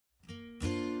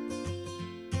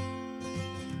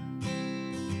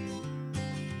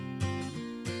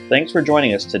Thanks for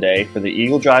joining us today for the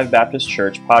Eagle Drive Baptist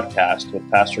Church podcast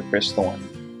with Pastor Chris Thorne.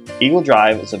 Eagle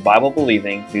Drive is a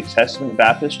Bible-believing New Testament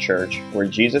Baptist church where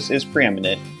Jesus is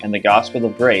preeminent and the gospel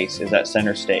of grace is at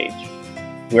center stage.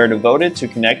 We are devoted to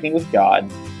connecting with God,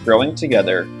 growing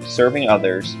together, serving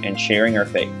others, and sharing our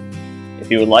faith. If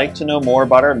you would like to know more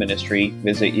about our ministry,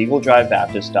 visit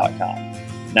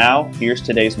eagledrivebaptist.com. Now, here's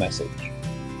today's message.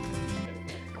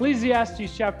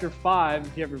 Ecclesiastes chapter 5,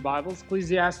 if you have your Bibles,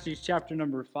 Ecclesiastes chapter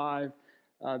number 5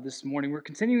 this morning. We're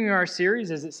continuing our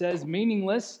series, as it says,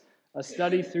 Meaningless, a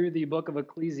study through the book of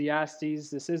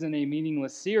Ecclesiastes. This isn't a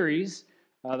meaningless series.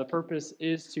 The purpose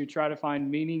is to try to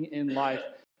find meaning in life.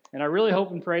 And I really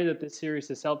hope and pray that this series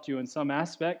has helped you in some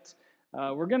aspect.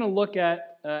 We're going to look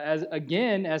at,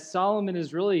 as Solomon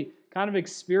is really kind of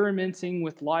experimenting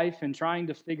with life and trying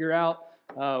to figure out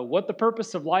what the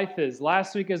purpose of life is.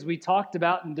 Last week, as we talked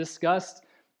about and discussed,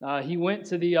 he went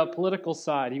to the political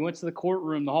side. He went to the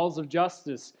courtroom, the halls of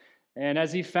justice. And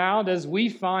as he found, as we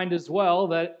find as well,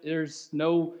 that there's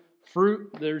no fruit,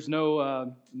 there's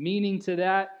no meaning to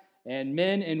that. And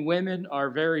men and women are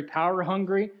very power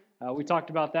hungry. We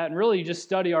talked about that. And really, you just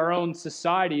study our own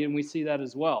society, and we see that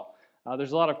as well.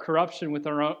 There's a lot of corruption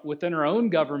within our own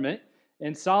government.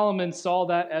 And Solomon saw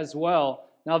that as well.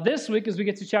 Now this week, as we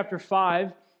get to chapter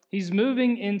 5, he's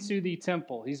moving into the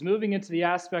temple. He's moving into the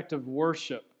aspect of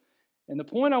worship. And the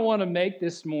point I want to make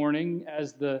this morning,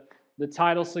 as the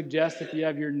title suggests, if you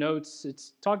have your notes,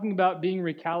 it's talking about being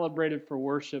recalibrated for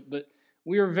worship, but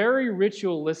we are very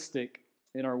ritualistic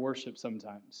in our worship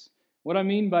sometimes. What I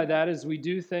mean by that is we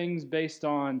do things based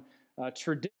on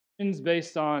traditions,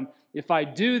 based on, if I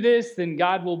do this, then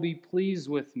God will be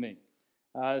pleased with me.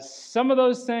 Some of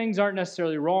those things aren't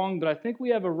necessarily wrong, but I think we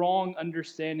have a wrong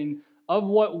understanding of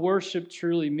what worship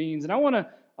truly means. And I want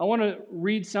to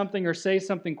read something or say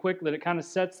something quickly that kind of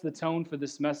sets the tone for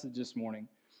this message this morning.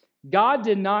 God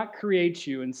did not create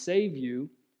you and save you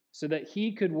so that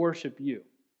He could worship you.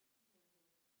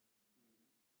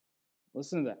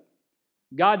 Listen to that.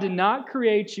 God did not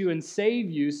create you and save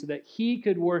you so that He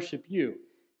could worship you.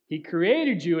 He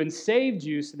created you and saved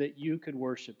you so that you could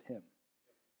worship Him.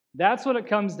 That's what it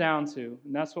comes down to,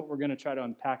 and that's what we're going to try to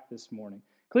unpack this morning.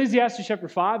 Ecclesiastes chapter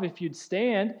 5, if you'd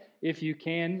stand, if you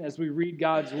can, as we read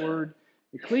God's Word.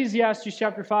 Ecclesiastes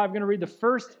chapter 5, I'm going to read the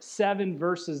first 7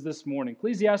 verses this morning.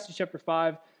 Ecclesiastes chapter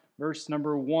 5, verse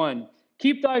number 1.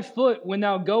 Keep thy foot when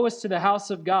thou goest to the house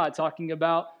of God, talking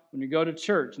about when you go to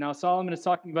church. Now Solomon is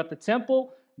talking about the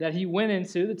temple that he went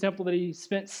into, the temple that he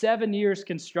spent 7 years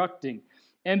constructing.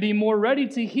 And be more ready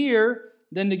to hear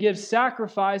than to give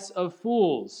sacrifice of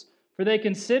fools, for they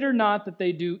consider not that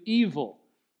they do evil.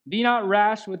 Be not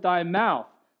rash with thy mouth,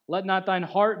 let not thine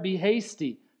heart be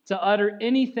hasty to utter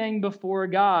anything before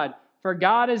God. For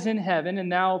God is in heaven, and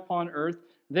thou upon earth,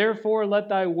 therefore let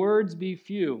thy words be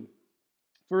few.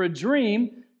 For a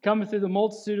dream cometh through the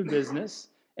multitude of business,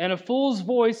 and a fool's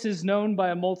voice is known by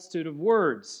a multitude of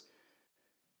words.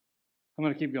 I'm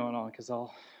going to keep going on, because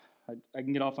I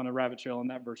can get off on a rabbit trail on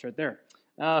that verse right there.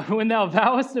 When thou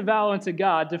vowest a vow unto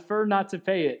God, defer not to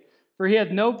pay it, for He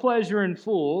hath no pleasure in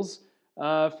fools.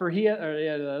 Let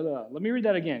me read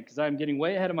that again, because I'm getting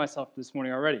way ahead of myself this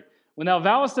morning already. When thou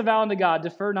vowest a vow unto God,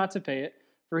 defer not to pay it,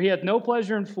 for He hath no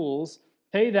pleasure in fools.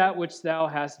 Pay that which thou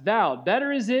hast vowed.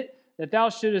 Better is it that thou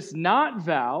shouldest not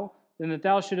vow than that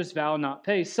thou shouldest vow and not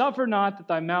pay. Suffer not that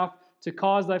thy mouth to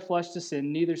cause thy flesh to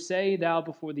sin, neither say thou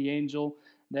before the angel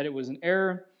that it was an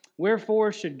error.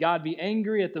 Wherefore should God be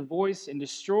angry at the voice and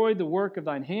destroy the work of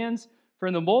thine hands? For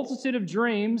in the multitude of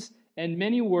dreams and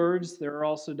many words there are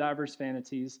also divers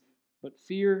vanities, but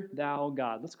fear thou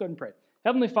God. Let's go ahead and pray.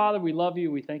 Heavenly Father, we love you.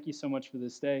 We thank you so much for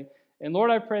this day. And Lord,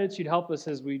 I pray that you'd help us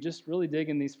as we just really dig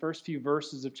in these first few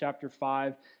verses of chapter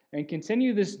 5 and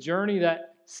continue this journey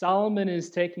that Solomon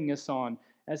is taking us on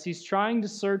as he's trying to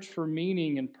search for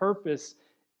meaning and purpose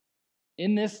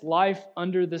in this life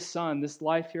under the sun, this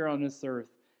life here on this earth.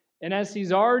 And as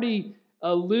he's already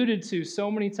alluded to so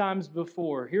many times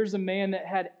before, here's a man that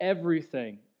had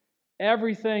everything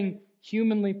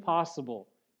humanly possible.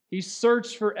 He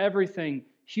searched for everything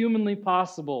humanly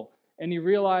possible, and he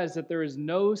realized that there is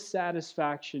no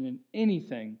satisfaction in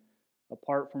anything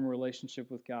apart from a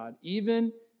relationship with God,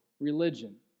 even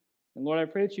religion. And Lord, I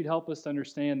pray that you'd help us to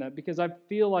understand that, because I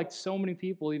feel like so many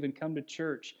people even come to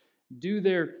church, do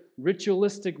their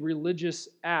ritualistic religious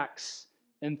acts,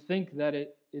 and think that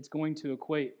it's going to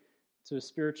equate to a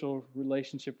spiritual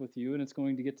relationship with you, and it's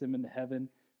going to get them into heaven.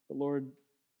 But Lord,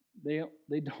 they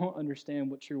don't understand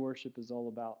what true worship is all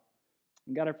about.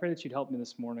 And God, I pray that you'd help me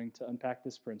this morning to unpack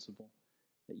this principle,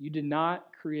 that you did not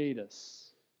create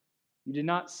us. You did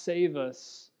not save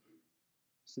us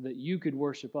so that you could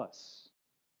worship us.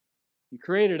 You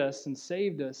created us and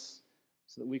saved us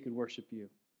so that we could worship you.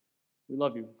 We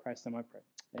love you. In Christ's name I pray.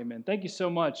 Amen. Thank you so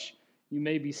much. You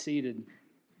may be seated.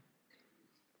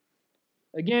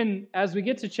 Again, as we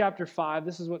get to chapter 5,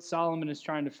 this is what Solomon is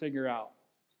trying to figure out.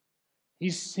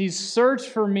 He's searched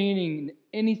for meaning in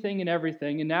anything and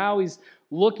everything, and now he's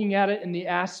looking at it in the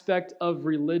aspect of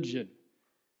religion.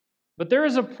 But there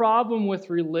is a problem with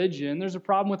religion. There's a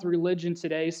problem with religion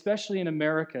today, especially in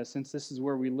America, since this is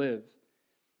where we live.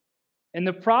 And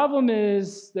the problem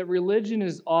is that religion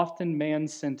is often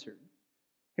man-centered.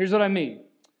 Here's what I mean.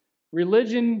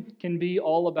 Religion can be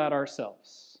all about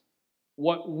ourselves,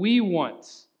 what we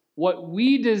want, what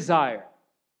we desire,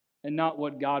 and not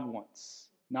what God wants,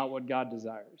 not what God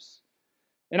desires.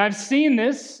 And I've seen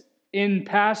this in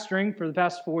pastoring for the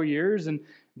past 4 years and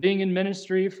being in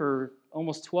ministry for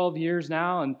almost 12 years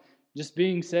now, and just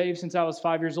being saved since I was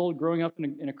 5 years old, growing up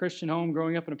in a Christian home,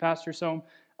 growing up in a pastor's home.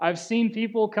 I've seen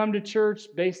people come to church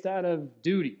based out of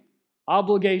duty,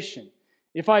 obligation.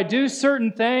 If I do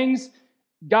certain things,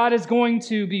 God is going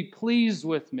to be pleased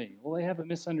with me. Well, they have a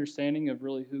misunderstanding of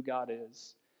really who God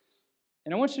is.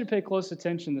 And I want you to pay close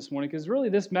attention this morning, because really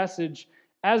this message,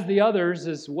 as the others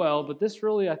as well, but this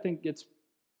really, I think, gets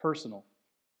personal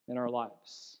in our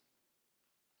lives.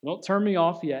 Don't turn me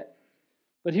off yet.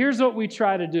 But here's what we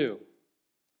try to do.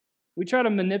 We try to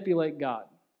manipulate God.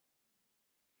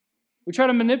 We try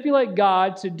to manipulate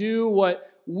God to do what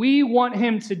we want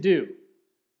Him to do.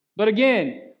 But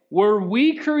again, were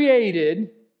we created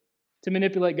to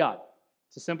manipulate God?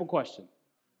 It's a simple question.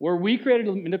 Were we created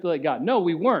to manipulate God? No,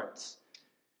 we weren't.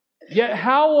 Yet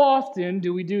how often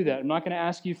do we do that? I'm not going to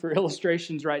ask you for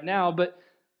illustrations right now, but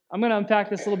I'm going to unpack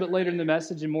this a little bit later in the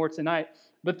message and more tonight.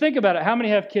 But think about it. How many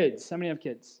have kids? How many have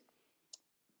kids?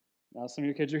 Now, some of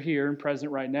your kids are here and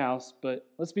present right now, but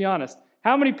let's be honest.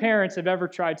 How many parents have ever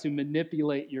tried to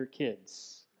manipulate your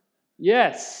kids?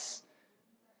 Yes.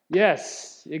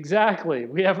 Yes, exactly.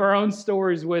 We have our own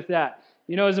stories with that.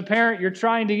 You know, as a parent, you're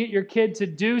trying to get your kid to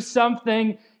do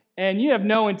something, and you have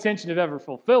no intention of ever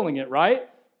fulfilling it, right?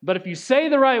 But if you say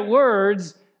the right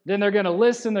words, then they're going to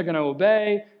listen, they're going to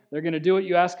obey, they're going to do what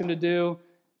you ask them to do.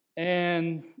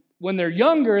 And when they're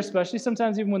younger, especially,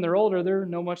 sometimes even when they're older, they're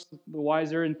no much the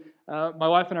wiser. And my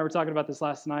wife and I were talking about this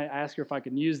last night. I asked her if I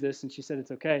could use this, and she said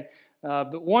it's okay.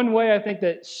 But one way I think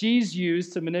that she's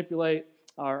used to manipulate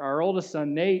our oldest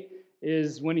son, Nate,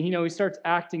 is when he starts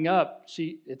acting up.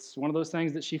 It's one of those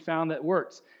things that she found that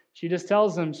works. She just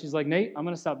tells him, she's like, Nate, I'm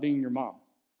going to stop being your mom.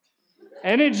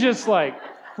 And it just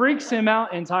freaks him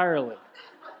out entirely.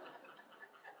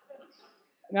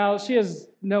 Now, she has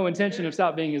no intention of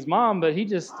stop being his mom, but he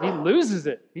loses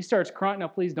it. He starts crying. Now,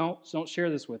 please don't share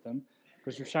this with him,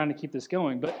 because we're trying to keep this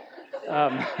going. But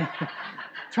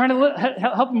trying to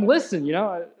help him listen,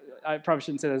 I probably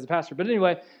shouldn't say that as a pastor. But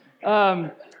anyway,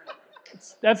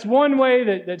 that's one way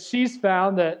that she's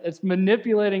found that it's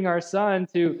manipulating our son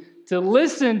to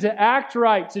listen, to act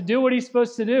right, to do what he's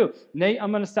supposed to do. Nate,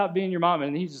 I'm going to stop being your mom.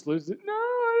 And he just loses it. No,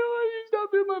 I don't want you to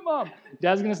stop being my mom.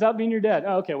 Dad's going to stop being your dad.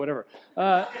 Oh, okay, whatever.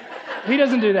 He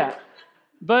doesn't do that.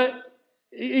 But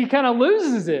he kind of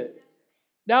loses it.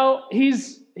 Now,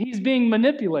 he's being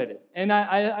manipulated. And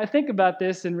I think about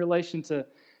this in relation to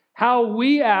how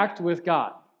we act with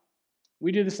God.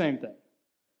 We do the same thing.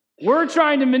 We're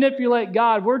trying to manipulate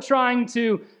God. We're trying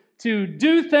to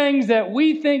do things that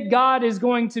we think God is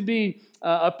going to be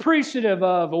appreciative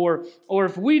of, or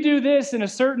if we do this in a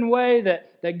certain way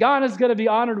that God is going to be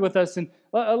honored with us. And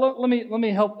let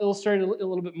me help illustrate it a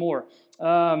little bit more.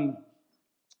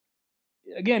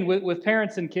 Again, with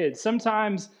parents and kids,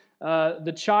 sometimes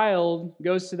the child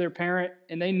goes to their parent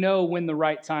and they know when the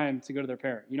right time to go to their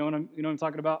parent. You know what I'm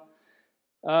talking about?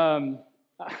 I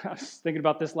was thinking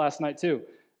about this last night too.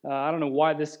 I don't know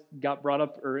why this got brought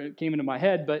up or it came into my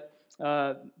head, but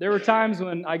there were times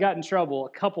when I got in trouble, a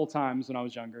couple times when I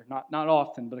was younger. Not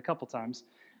often, but a couple times.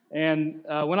 And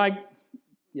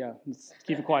let's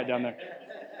keep it quiet down there.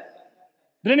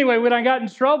 But anyway, when I got in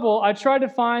trouble, I tried to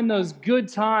find those good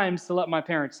times to let my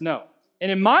parents know.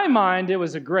 And in my mind, it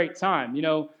was a great time.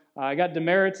 I got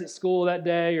demerits at school that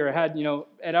day, or I had,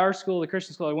 at our school, the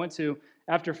Christian school I went to,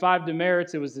 after 5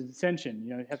 demerits, it was a detention.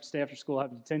 You have to stay after school,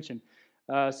 have a detention.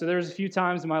 So there was a few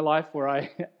times in my life where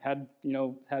I had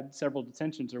several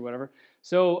detentions or whatever.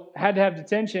 So had to have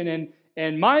detention,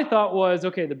 and my thought was,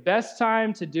 okay, the best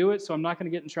time to do it so I'm not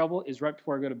going to get in trouble is right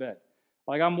before I go to bed.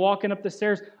 I'm walking up the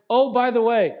stairs. Oh, by the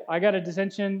way, I got a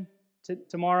detention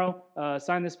tomorrow.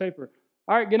 Sign this paper.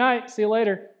 All right, good night. See you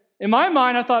later. In my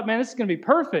mind, I thought, man, this is going to be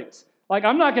perfect.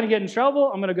 I'm not going to get in trouble.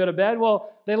 I'm going to go to bed.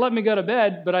 Well, they let me go to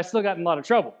bed, but I still got in a lot of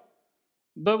trouble.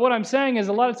 But what I'm saying is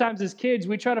a lot of times as kids,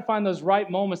 we try to find those right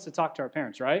moments to talk to our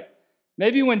parents, right?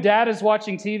 Maybe when dad is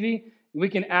watching TV, we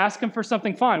can ask him for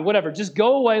something. Fine, whatever. Just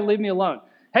go away, leave me alone.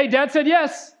 Hey, dad said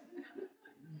yes.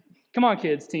 Come on,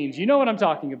 kids, teens. You know what I'm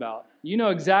talking about. You know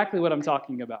exactly what I'm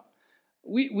talking about.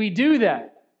 We do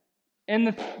that. And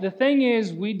the thing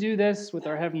is, we do this with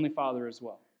our Heavenly Father as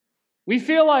well. We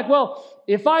feel like, well,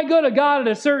 if I go to God at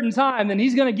a certain time, then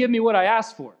He's going to give me what I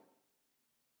asked for.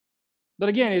 But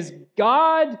again, is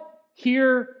God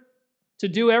here to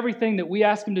do everything that we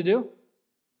ask Him to do?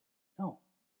 No.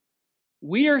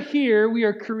 We are here, we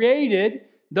are created,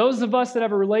 those of us that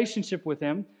have a relationship with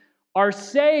Him, are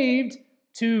saved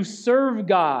to serve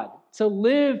God, to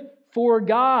live for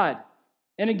God.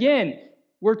 And again,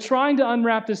 we're trying to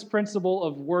unwrap this principle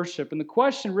of worship. And the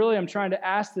question really I'm trying to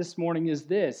ask this morning is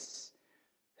this: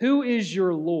 who is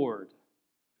your Lord?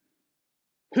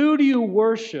 Who do you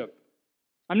worship?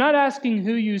 I'm not asking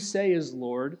who you say is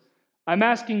Lord. I'm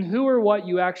asking who or what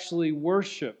you actually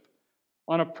worship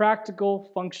on a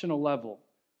practical, functional level.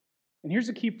 And here's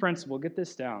a key principle. Get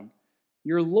this down.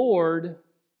 Your Lord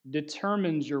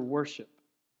determines your worship.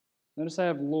 Notice I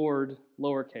have Lord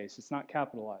lowercase. It's not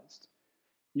capitalized.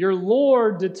 Your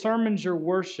Lord determines your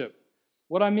worship.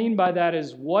 What I mean by that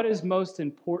is what is most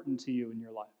important to you in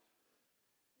your life.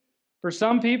 For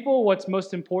some people, what's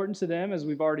most important to them, as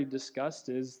we've already discussed,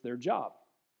 is their job.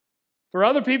 For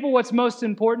other people, what's most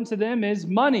important to them is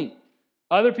money.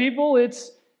 Other people,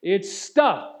 it's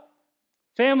stuff.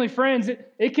 Family, friends,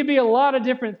 it could be a lot of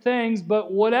different things,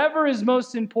 but whatever is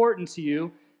most important to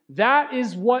you, that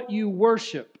is what you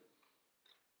worship.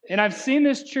 And I've seen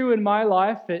this true in my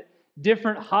life at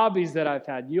different hobbies that I've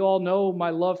had. You all know my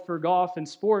love for golf and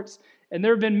sports, and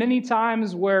there have been many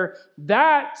times where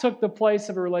that took the place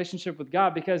of a relationship with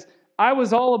God because I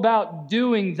was all about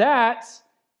doing that,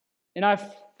 and I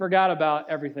forgot about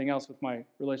everything else with my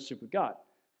relationship with God,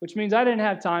 which means I didn't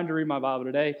have time to read my Bible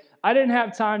today. I didn't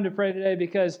have time to pray today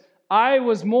because I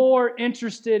was more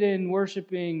interested in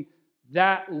worshiping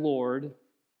that Lord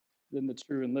than the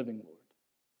true and living Lord.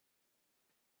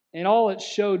 And all it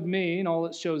showed me and all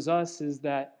it shows us is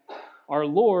that our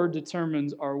Lord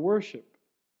determines our worship.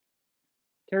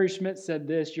 Carrie Schmidt said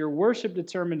this: your worship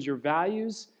determines your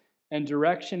values and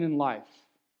direction in life.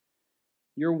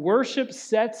 Your worship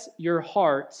sets your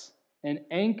heart and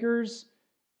anchors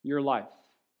your life.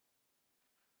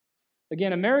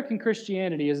 Again, American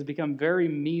Christianity has become very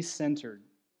me-centered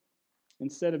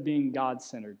instead of being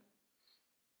God-centered.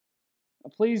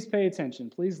 Please pay attention.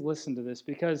 Please listen to this,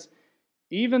 because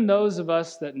even those of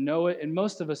us that know it, and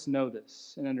most of us know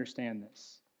this and understand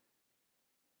this,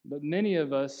 but many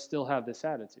of us still have this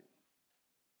attitude.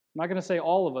 I'm not going to say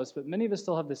all of us, but many of us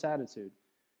still have this attitude.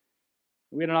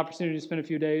 We had an opportunity to spend a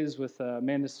few days with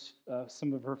Amanda's,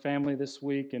 some of her family this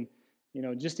week, and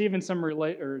just even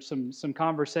some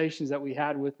conversations that we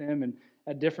had with them, and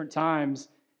at different times,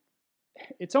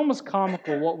 it's almost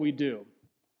comical what we do.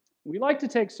 We like to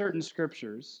take certain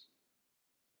scriptures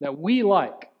that we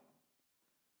like,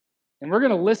 and we're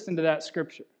going to listen to that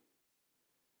scripture.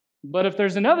 But if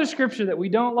there's another scripture that we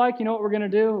don't like, you know what we're going to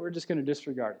do? We're just going to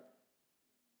disregard it.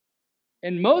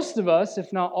 And most of us,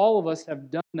 if not all of us, have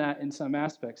done that in some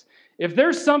aspects. If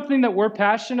there's something that we're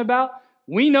passionate about,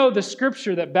 we know the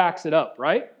scripture that backs it up,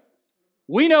 right?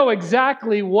 We know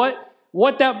exactly what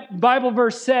that Bible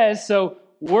verse says, so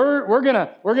we're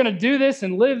gonna do this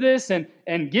and live this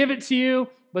and give it to you.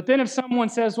 But then if someone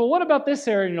says, well, what about this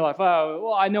area in your life? Oh,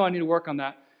 well, I know I need to work on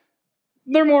that.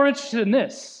 They're more interested in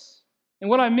this. And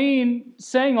what I mean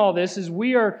saying all this is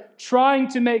we are trying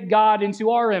to make God into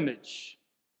our image.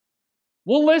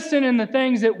 We'll listen in the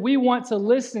things that we want to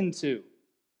listen to.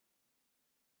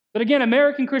 But again,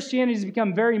 American Christianity has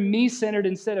become very me-centered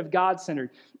instead of God-centered.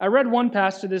 I read one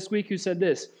pastor this week who said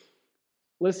this: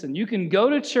 listen, you can go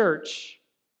to church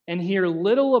and hear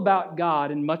little about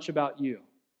God and much about you.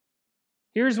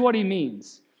 Here's what he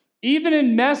means. Even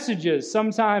in messages,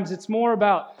 sometimes it's more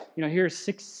about, here's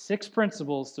six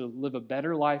principles to live a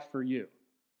better life for you.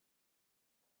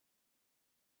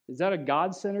 Is that a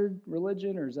God-centered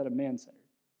religion or is that a man-centered?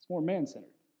 It's more man-centered.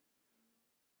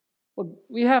 Well,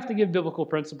 we have to give biblical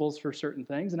principles for certain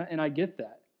things, and I get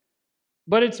that.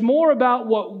 But it's more about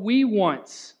what we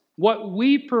want, what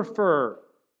we prefer,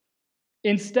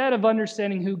 instead of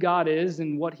understanding who God is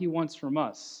and what He wants from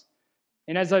us.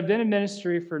 And as I've been in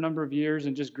ministry for a number of years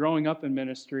and just growing up in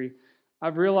ministry,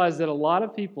 I've realized that a lot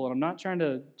of people, and I'm not trying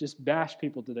to just bash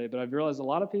people today, but I've realized a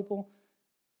lot of people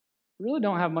really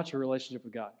don't have much of a relationship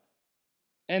with God.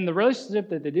 And the relationship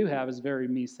that they do have is very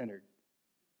me-centered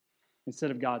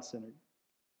instead of God-centered.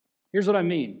 Here's what I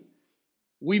mean.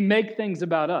 We make things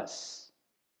about us.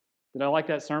 Did I like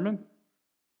that sermon?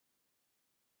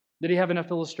 Did he have enough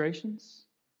illustrations?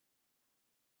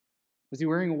 Was he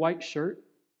wearing a white shirt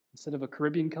instead of a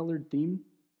Caribbean-colored theme?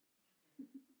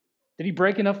 Did he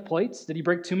break enough plates? Did he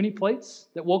break too many plates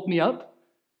that woke me up?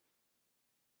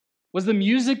 Was the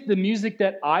music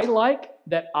that I like,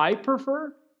 that I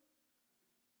prefer?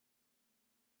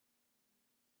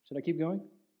 Should I keep going?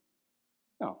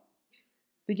 No.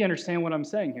 I think you understand what I'm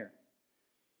saying here.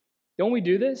 Don't we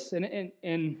do this? And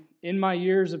in my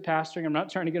years of pastoring, I'm not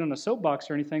trying to get on a soapbox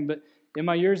or anything, but in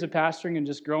my years of pastoring and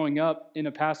just growing up in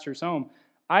a pastor's home,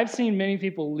 I've seen many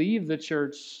people leave the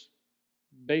church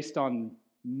based on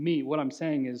me. What I'm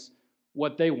saying is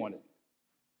what they wanted,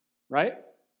 right?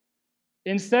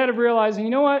 Instead of realizing,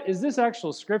 you know what, is this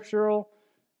actual scriptural?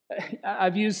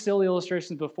 I've used silly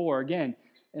illustrations before, again,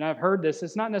 and I've heard this.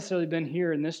 It's not necessarily been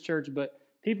here in this church, but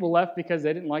people left because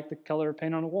they didn't like the color of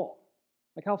paint on a wall.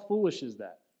 Like, how foolish is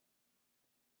that?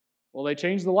 Well, they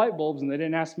changed the light bulbs, and they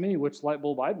didn't ask me which light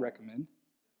bulb I'd recommend.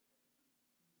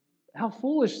 How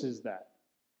foolish is that?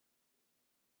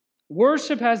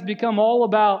 Worship has become all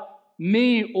about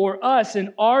me or us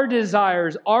and our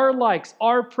desires, our likes,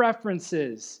 our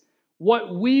preferences,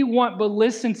 what we want. But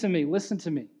listen to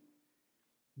me.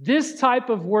 This type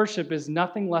of worship is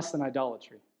nothing less than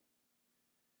idolatry.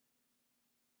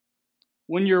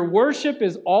 When your worship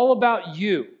is all about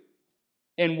you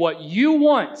and what you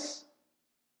want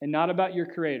and not about your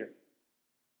Creator,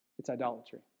 it's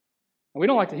idolatry. And we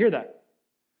don't like to hear that.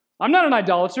 I'm not an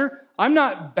idolater. I'm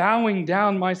not bowing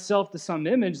down myself to some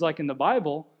image like in the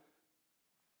Bible.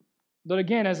 But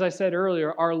again, as I said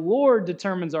earlier, our Lord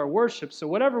determines our worship. So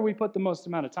whatever we put the most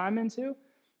amount of time into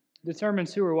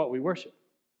determines who or what we worship.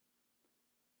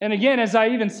 And again, as I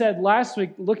even said last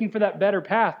week, looking for that better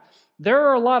path, there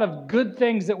are a lot of good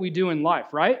things that we do in life,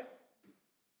 right?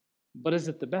 But is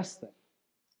it the best thing?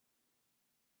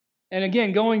 And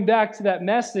again, going back to that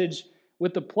message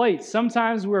with the plates,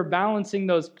 sometimes we're balancing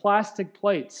those plastic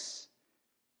plates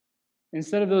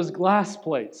instead of those glass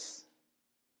plates.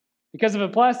 Because if a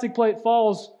plastic plate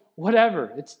falls,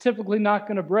 whatever, it's typically not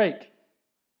going to break.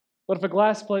 But if a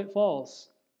glass plate falls,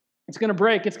 it's going to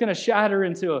break. It's going to shatter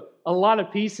into a lot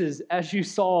of pieces, as you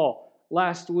saw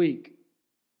last week.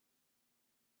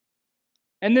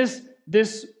 And this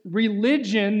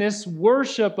religion, this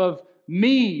worship of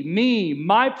me,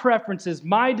 my preferences,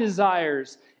 my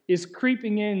desires, is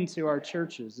creeping into our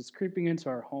churches. It's creeping into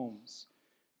our homes.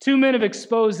 Two men have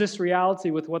exposed this reality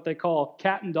with what they call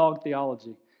cat and dog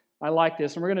theology. I like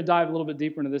this, and we're going to dive a little bit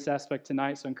deeper into this aspect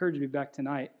tonight, so I encourage you to be back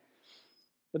tonight.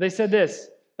 But they said this: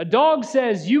 a dog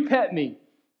says, you pet me,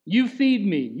 you feed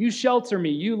me, you shelter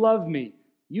me, you love me,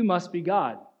 you must be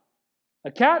God.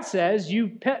 A cat says, you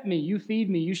pet me, you feed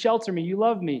me, you shelter me, you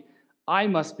love me, I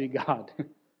must be God.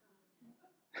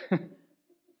 I'm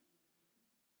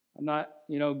not,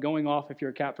 going off if you're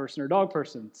a cat person or a dog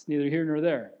person. It's neither here nor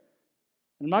there.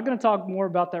 And I'm not going to talk more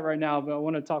about that right now, but I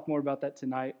want to talk more about that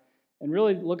tonight and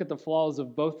really look at the flaws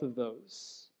of both of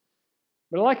those.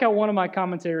 But I like how one of my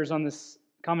commentaries on this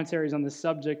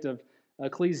subject of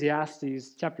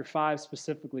Ecclesiastes chapter 5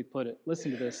 specifically put it.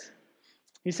 Listen to this.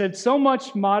 He said, so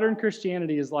much modern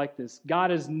Christianity is like this.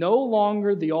 God is no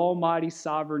longer the almighty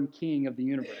sovereign king of the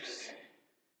universe.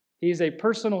 He is a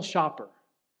personal shopper.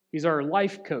 He's our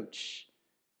life coach.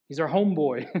 He's our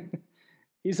homeboy.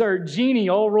 He's our genie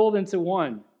all rolled into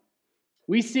one.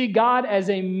 We see God as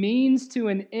a means to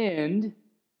an end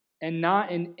and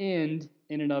not an end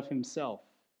in and of himself.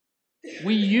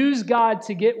 We use God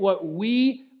to get what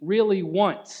we really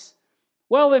want.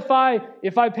 Well, if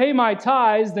I pay my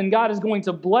tithes, then God is going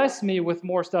to bless me with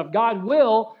more stuff. God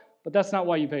will, but that's not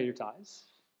why you pay your tithes.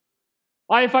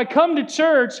 If I come to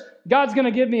church, God's going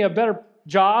to give me a better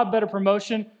job, better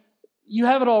promotion. You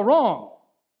have it all wrong.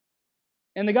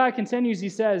 And the guy continues, he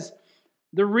says,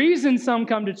 the reason some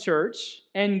come to church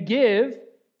and give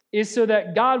is so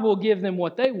that God will give them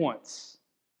what they want.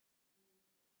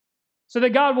 So that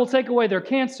God will take away their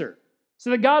cancer. So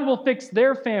that God will fix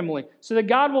their family. So that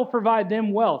God will provide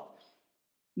them wealth.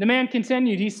 The man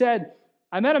continued, he said,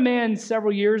 I met a man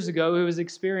several years ago who has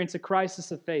experienced a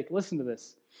crisis of faith. Listen to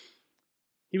this.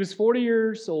 He was 40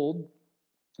 years old,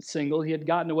 single. He had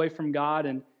gotten away from God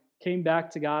and came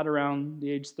back to God around the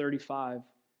age 35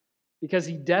 because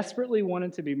he desperately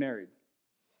wanted to be married.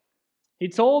 He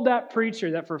told that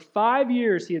preacher that for 5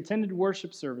 years he attended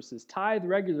worship services, tithed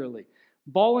regularly,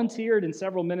 volunteered in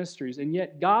several ministries, and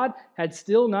yet God had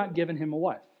still not given him a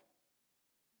wife.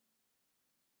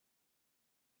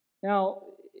 Now,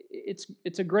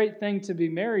 it's a great thing to be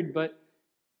married, but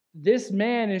this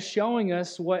man is showing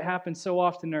us what happens so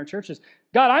often in our churches.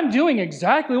 God, I'm doing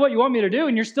exactly what you want me to do,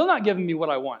 and you're still not giving me what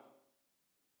I want.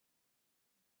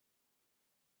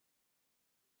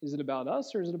 Is it about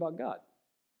us or is it about God?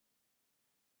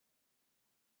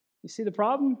 You see the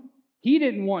problem? He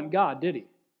didn't want God, did he?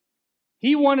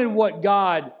 He wanted what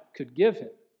God could give him,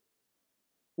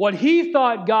 what he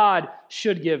thought God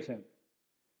should give him.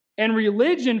 And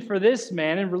religion for this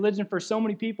man, and religion for so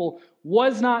many people,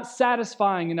 was not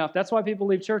satisfying enough. That's why people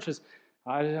leave churches.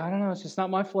 I don't know, it's just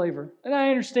not my flavor. And I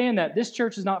understand that. This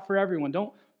church is not for everyone.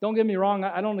 Don't get me wrong.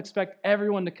 I don't expect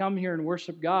everyone to come here and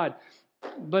worship God.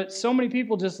 But so many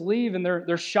people just leave and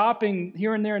they're shopping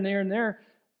here and there and there and there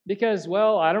because,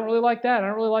 well, I don't really like that. I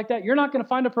don't really like that. You're not going to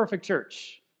find a perfect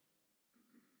church.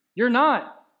 You're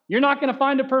not. You're not going to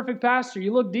find a perfect pastor.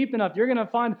 You look deep enough, you're going to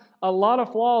find a lot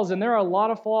of flaws, and there are a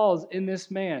lot of flaws in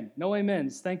this man. No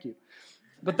amens, thank you.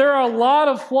 But there are a lot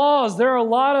of flaws. There are a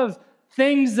lot of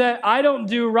things that I don't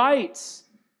do right.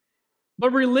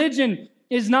 But religion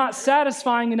is not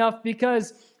satisfying enough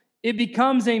because it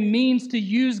becomes a means to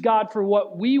use God for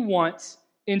what we want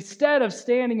instead of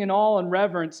standing in awe and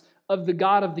reverence of the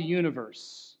God of the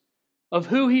universe, of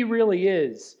who he really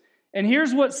is. And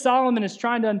here's what Solomon is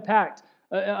trying to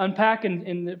unpack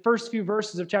in the first few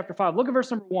verses of chapter 5. Look at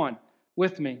verse number 1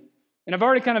 with me. And I've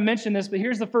already kind of mentioned this, but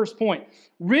here's the first point.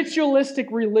 Ritualistic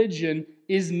religion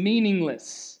is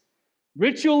meaningless.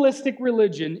 Ritualistic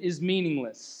religion is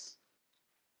meaningless.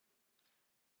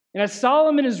 And as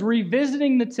Solomon is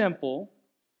revisiting the temple,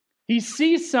 he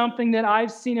sees something that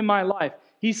I've seen in my life.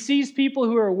 He sees people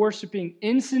who are worshiping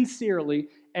insincerely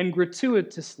and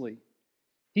gratuitously.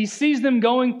 He sees them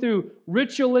going through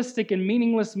ritualistic and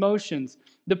meaningless motions.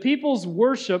 The people's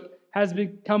worship has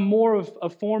become more of a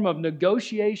form of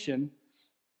negotiation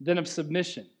than of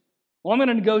submission. Well, I'm going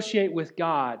to negotiate with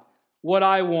God what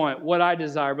I want, what I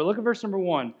desire. But look at verse number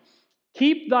 1.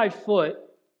 Keep thy foot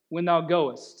when thou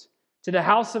goest to the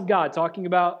house of God, talking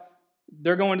about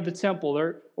they're going to the temple,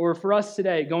 or for us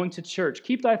today, going to church.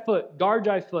 Keep thy foot, guard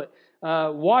thy foot.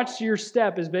 Watch your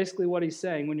step is basically what he's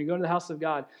saying when you go to the house of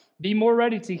God. Be more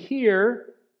ready to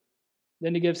hear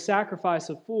than to give sacrifice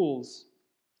of fools,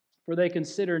 for they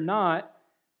consider not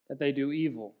that they do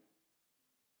evil.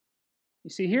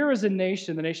 You see, here is a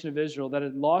nation, the nation of Israel, that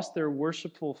had lost their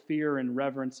worshipful fear and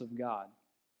reverence of God.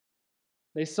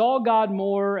 They saw God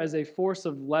more as a force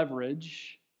of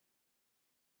leverage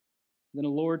than a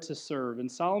Lord to serve.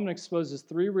 And Solomon exposes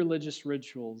 3 religious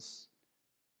rituals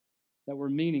that were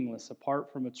meaningless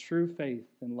apart from a true faith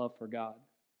and love for God.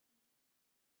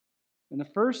 And the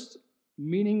first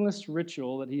meaningless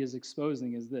ritual that he is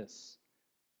exposing is this: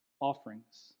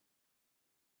 offerings.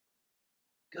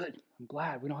 Good. I'm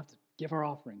glad we don't have to give our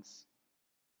offerings.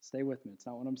 Stay with me. It's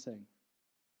not what I'm saying.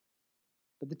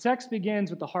 But the text begins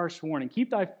with the harsh warning. Keep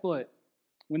thy foot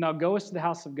when thou goest to the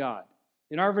house of God.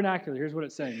 In our vernacular, here's what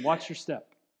it's saying. Watch your step.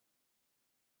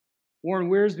 Warren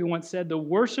Wiersbe once said, the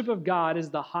worship of God is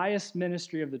the highest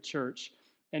ministry of the church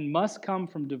and must come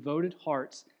from devoted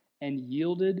hearts and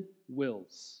yielded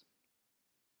wills.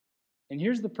 And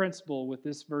here's the principle with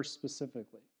this verse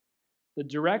specifically. The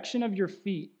direction of your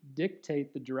feet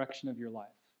dictate the direction of your life.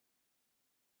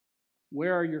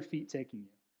 Where are your feet taking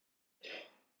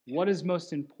you? What is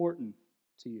most important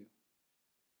to you?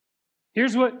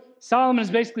 Here's what Solomon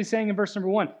is basically saying in verse number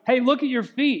 1. Hey, look at your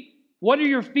feet. What are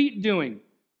your feet doing?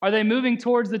 Are they moving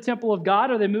towards the temple of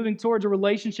God? Are they moving towards a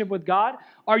relationship with God?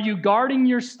 Are you guarding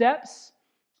your steps?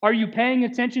 Are you paying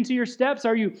attention to your steps?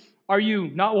 Are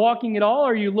you not walking at all?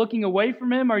 Are you looking away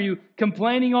from him? Are you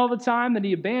complaining all the time that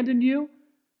he abandoned you?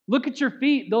 Look at your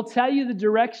feet. They'll tell you the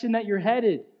direction that you're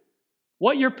headed,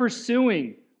 what you're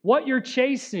pursuing, what you're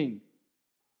chasing.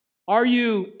 Are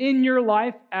you in your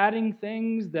life adding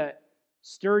things that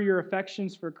stir your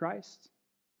affections for Christ?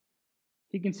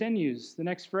 He continues. The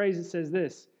next phrase, it says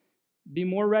this: be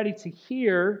more ready to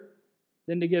hear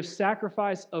than to give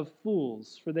sacrifice of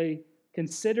fools, for they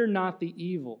consider not the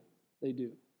evil they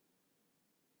do.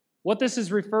 What this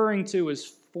is referring to is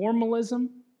formalism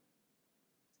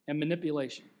and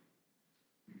manipulation.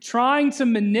 Trying to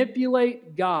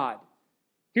manipulate God.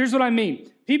 Here's what I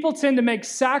mean. People tend to make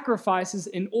sacrifices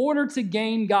in order to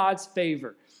gain God's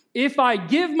favor. If I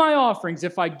give my offerings,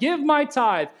 if I give my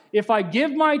tithe, if I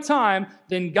give my time,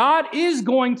 then God is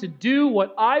going to do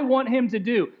what I want him to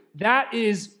do. That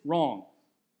is wrong.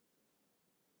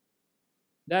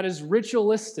 That is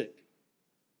ritualistic.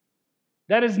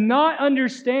 That is not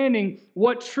understanding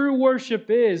what true worship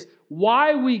is,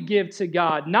 why we give to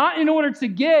God, not in order to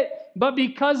get, but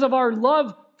because of our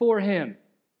love for him.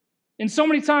 And so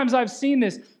many times I've seen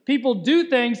this. People do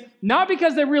things not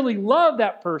because they really love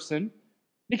that person,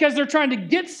 because they're trying to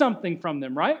get something from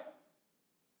them, right?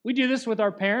 We do this with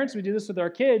our parents. We do this with our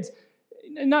kids.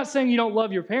 I'm not saying you don't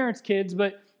love your parents' kids,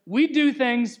 but we do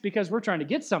things because we're trying to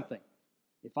get something.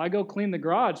 if I go clean the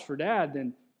garage for Dad,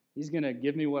 then He's going to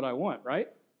give me what I want, right?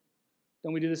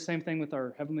 Don't we do the same thing with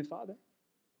our Heavenly Father?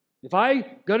 If I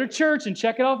go to church and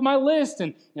check it off my list,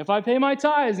 and if I pay my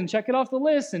tithes and check it off the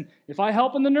list, and if I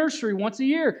help in the nursery once a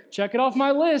year, check it off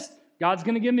my list, God's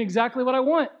going to give me exactly what I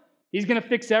want. He's going to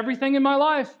fix everything in my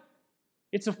life.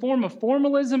 It's a form of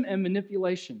formalism and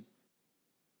manipulation.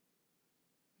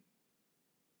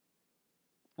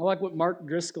 I like what Mark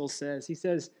Driscoll says. He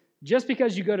says, just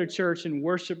because you go to church and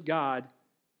worship God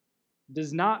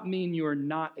does not mean you are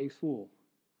not a fool.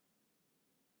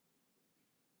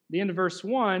 The end of verse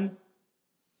 1,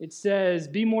 it says,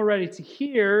 be more ready to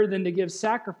hear than to give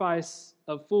sacrifice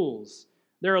of fools.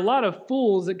 There are a lot of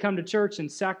fools that come to church and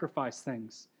sacrifice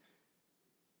things,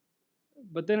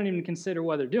 but they don't even consider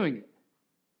why they're doing it.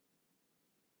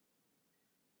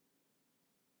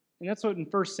 And that's what in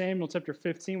 1 Samuel chapter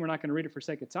 15, we're not going to read it for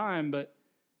sake of time, but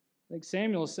I think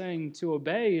Samuel is saying to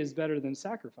obey is better than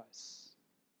sacrifice.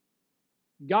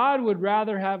 God would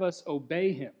rather have us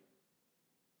obey Him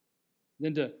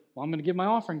than to, well, I'm going to give my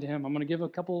offering to Him. I'm going to give a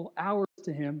couple hours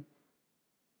to Him.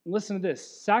 And listen to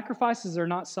this. Sacrifices are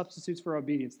not substitutes for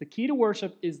obedience. The key to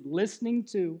worship is listening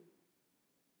to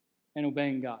and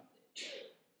obeying God.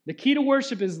 The key to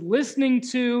worship is listening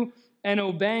to and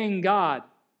obeying God.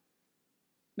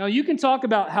 Now, you can talk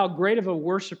about how great of a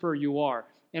worshiper you are.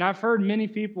 And I've heard many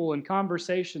people in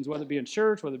conversations, whether it be in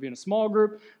church, whether it be in a small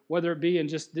group, whether it be in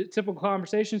just typical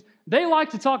conversations, they like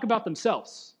to talk about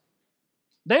themselves.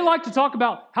 They like to talk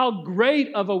about how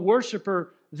great of a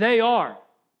worshiper they are.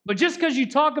 But just because you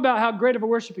talk about how great of a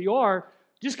worshiper you are,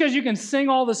 just because you can sing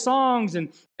all the songs and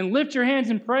lift your hands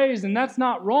in praise, and that's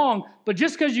not wrong, but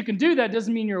just because you can do that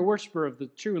doesn't mean you're a worshiper of the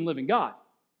true and living God.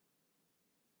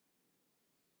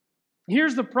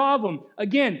 Here's the problem.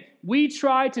 Again, we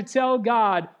try to tell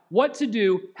God what to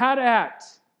do, how to act.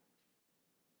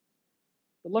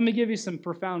 But let me give you some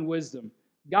profound wisdom.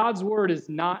 God's word is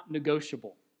not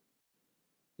negotiable.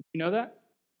 Did you know that?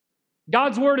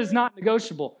 God's word is not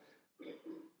negotiable.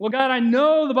 Well, God, I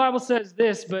know the Bible says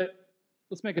this, but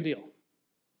let's make a deal.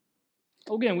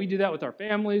 Again, we do that with our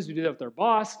families. We do that with our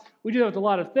boss. We do that with a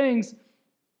lot of things.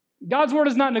 God's word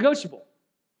is not negotiable.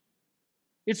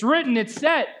 It's written, it's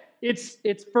set,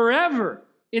 it's forever,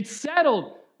 it's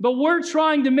settled. But we're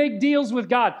trying to make deals with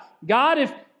God. God,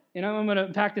 and I'm going to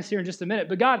unpack this here in just a minute,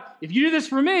 but God, if you do this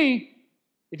for me,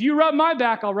 if you rub my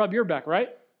back, I'll rub your back, right?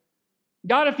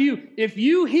 God, if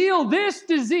you heal this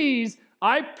disease,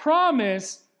 I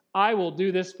promise I will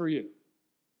do this for you.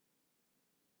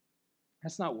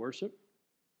 That's not worship.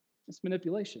 It's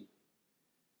manipulation.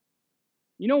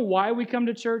 You know why we come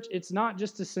to church? It's not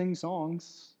just to sing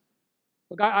songs.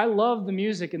 Look, I love the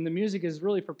music, and the music is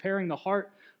really preparing the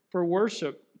heart for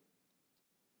worship.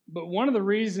 But one of the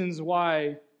reasons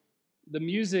why the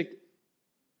music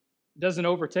doesn't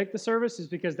overtake the service is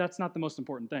because that's not the most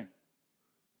important thing.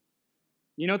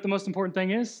 You know what the most important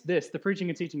thing is? The preaching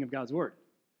and teaching of God's word.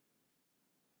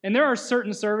 And there are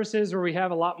certain services where we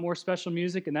have a lot more special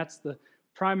music, and that's the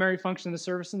primary function of the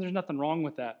service, and there's nothing wrong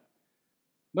with that.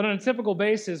 But on a typical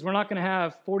basis, we're not going to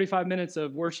have 45 minutes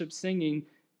of worship singing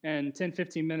and 10,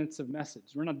 15 minutes of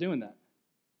message. We're not doing that.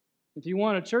 If you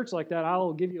want a church like that,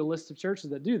 I'll give you a list of churches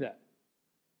that do that.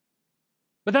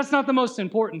 But that's not the most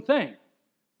important thing.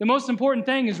 The most important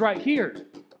thing is right here.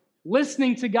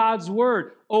 Listening to God's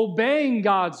word, obeying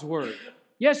God's word.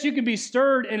 Yes, you can be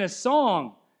stirred in a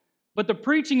song, but the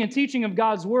preaching and teaching of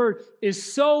God's word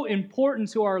is so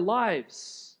important to our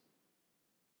lives.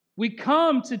 We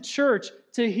come to church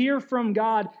to hear from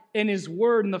God and His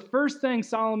word. And the first thing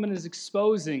Solomon is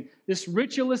exposing, this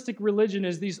ritualistic religion,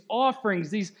 is these offerings,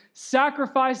 these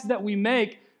sacrifices that we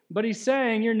make. But he's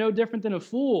saying you're no different than a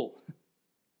fool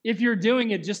if you're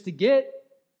doing it just to get.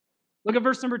 Look at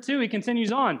verse number 2. He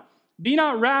continues on. Be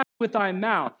not rash with thy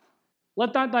mouth.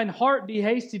 Let not thine heart be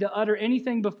hasty to utter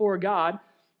anything before God.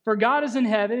 For God is in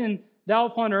heaven, and thou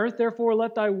upon earth. Therefore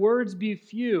let thy words be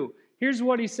few. Here's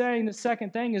what he's saying. The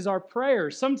second thing is our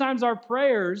prayers. Sometimes our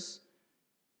prayers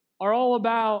are all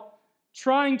about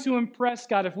trying to impress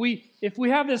God. If we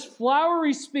have this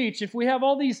flowery speech, if we have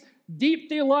all these deep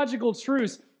theological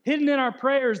truths hidden in our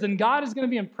prayers, then God is going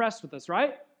to be impressed with us,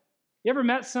 right? You ever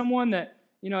met someone that,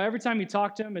 every time you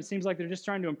talk to them, it seems like they're just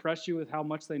trying to impress you with how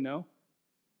much they know?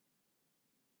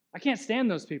 I can't stand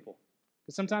those people,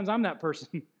 because sometimes I'm that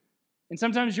person, and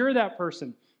sometimes you're that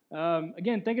person.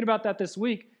 Again, thinking about that this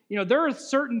week, there are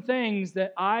certain things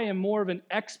that I am more of an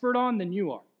expert on than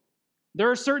you are. There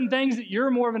are certain things that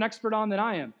you're more of an expert on than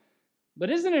I am. But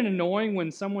isn't it annoying when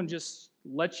someone just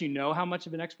lets you know how much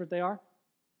of an expert they are?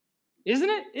 Isn't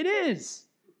it? It is.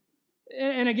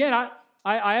 And again,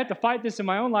 I have to fight this in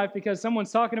my own life because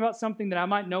someone's talking about something that I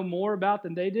might know more about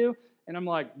than they do. And I'm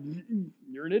like,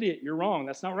 you're an idiot. You're wrong.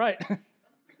 That's not right.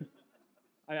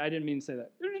 I didn't mean to say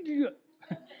that.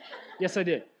 Yes, I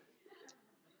did.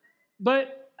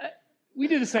 But we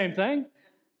do the same thing.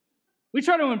 We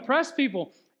try to impress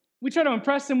people. We try to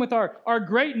impress them with our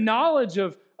great knowledge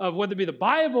of whether it be the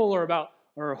Bible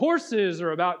or horses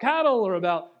or about cattle or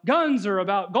about guns or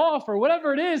about golf or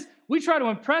whatever it is. We try to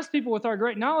impress people with our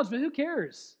great knowledge, but who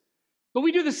cares? But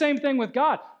we do the same thing with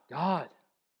God. God,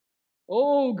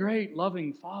 oh great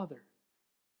loving Father.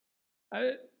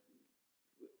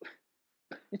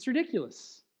 It's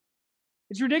ridiculous.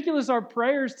 It's ridiculous, our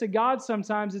prayers to God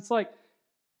sometimes. It's like,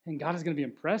 and God is going to be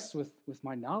impressed with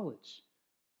my knowledge.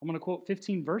 I'm going to quote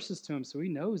 15 verses to him so he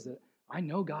knows that I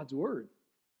know God's word.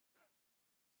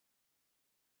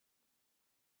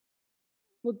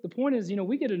 Look, the point is,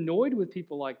 we get annoyed with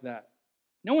people like that.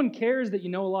 No one cares that you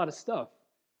know a lot of stuff.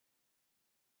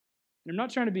 And I'm not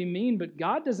trying to be mean, but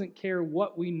God doesn't care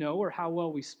what we know or how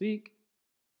well we speak.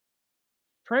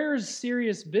 Prayer is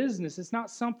serious business. It's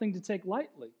not something to take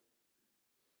lightly.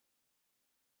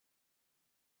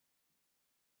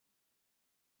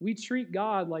 We treat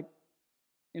God like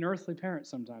an earthly parent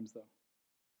sometimes, though,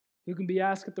 who can be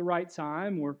asked at the right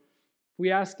time, or if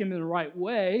we ask him in the right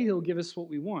way, he'll give us what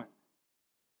we want.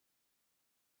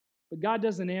 But God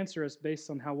doesn't answer us based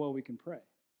on how well we can pray.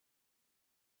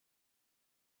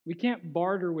 We can't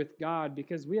barter with God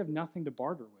because we have nothing to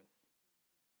barter with.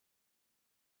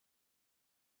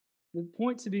 The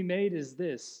point to be made is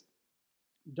this: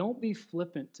 don't be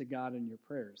flippant to God in your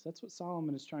prayers. That's what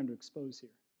Solomon is trying to expose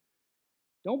here.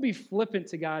 Don't be flippant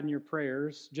to God in your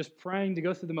prayers, just praying to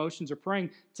go through the motions or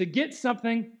praying to get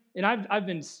something. And I've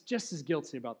been just as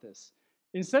guilty about this.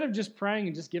 Instead of just praying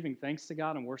and just giving thanks to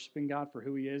God and worshiping God for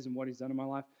who he is and what he's done in my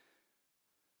life,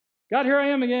 God, here I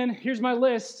am again. Here's my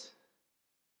list.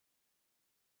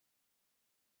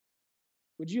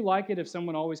 Would you like it if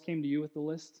someone always came to you with the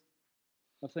list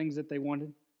of things that they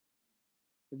wanted?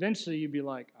 Eventually you'd be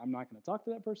like, I'm not going to talk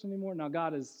to that person anymore. Now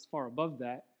God is far above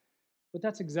that. But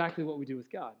that's exactly what we do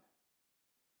with God.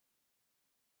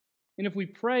 And if we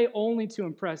pray only to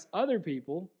impress other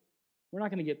people, we're not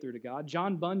going to get through to God.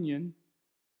 John Bunyan,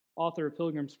 author of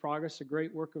Pilgrim's Progress, a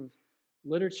great work of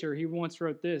literature, he once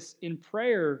wrote this: in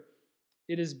prayer,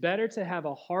 it is better to have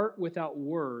a heart without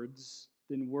words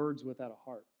than words without a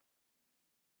heart.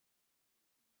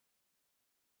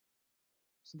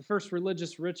 So the first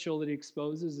religious ritual that he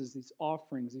exposes is these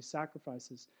offerings, these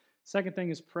sacrifices. Second thing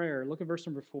is prayer. Look at verse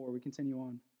number 4. We continue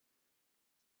on.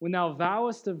 When thou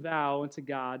vowest a vow unto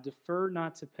God, defer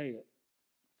not to pay it,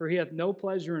 for he hath no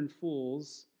pleasure in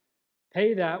fools.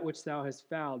 Pay that which thou hast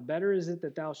vowed. Better is it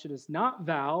that thou shouldest not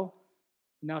vow,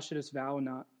 and thou shouldest vow and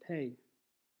not pay.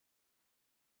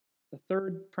 The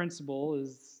third principle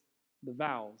is the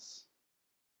vows.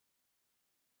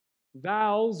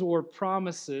 Vows or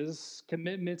promises,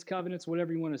 commitments, covenants,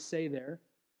 whatever you want to say there,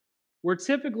 were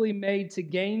typically made to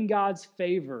gain God's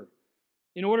favor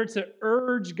in order to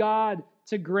urge God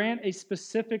to grant a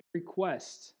specific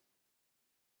request.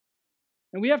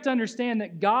 And we have to understand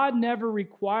that God never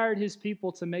required his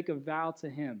people to make a vow to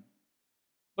him.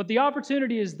 But the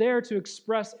opportunity is there to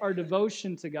express our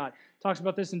devotion to God. It talks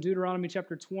about this in Deuteronomy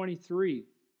chapter 23.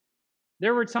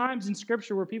 There were times in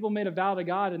Scripture where people made a vow to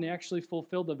God and they actually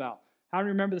fulfilled the vow. How do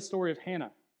you remember the story of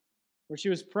Hannah, where she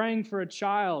was praying for a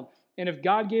child, and if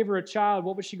God gave her a child,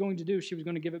 what was she going to do? She was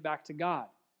going to give it back to God.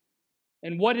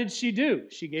 And what did she do?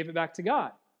 She gave it back to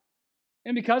God.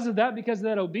 And because of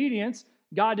that obedience,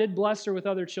 God did bless her with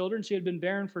other children. She had been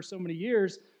barren for so many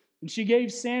years, and she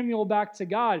gave Samuel back to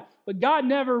God. But God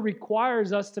never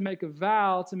requires us to make a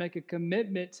vow, to make a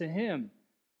commitment to him.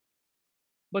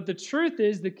 But the truth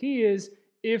is, the key is,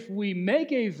 if we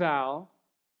make a vow,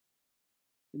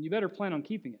 then you better plan on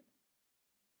keeping it.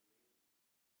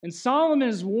 And Solomon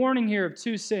is warning here of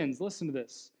two sins. Listen to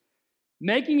this.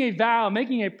 Making a vow,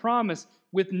 making a promise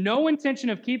with no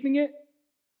intention of keeping it,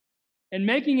 and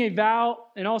making a vow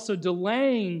and also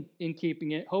delaying in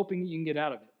keeping it, hoping you can get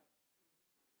out of it.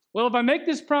 Well, if I make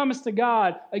this promise to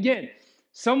God, again,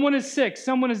 someone is sick,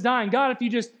 someone is dying. God, if you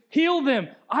just heal them,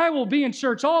 I will be in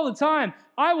church all the time.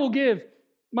 I will give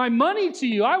my money to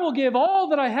you. I will give all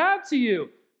that I have to you.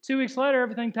 2 weeks later,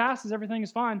 everything passes, everything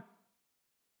is fine.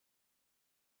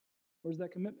 Where's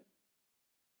that commitment?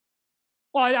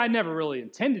 Well, I never really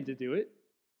intended to do it.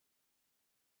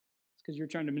 It's because you're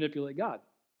trying to manipulate God.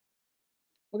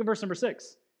 Look at verse number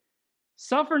 6.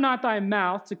 Suffer not thy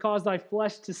mouth to cause thy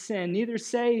flesh to sin, neither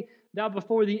say thou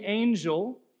before the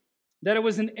angel that it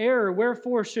was an error.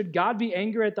 Wherefore should God be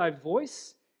angry at thy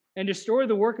voice and destroy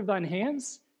the work of thine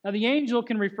hands? Now, the angel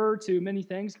can refer to many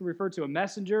things. It can refer to a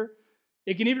messenger.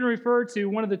 It can even refer to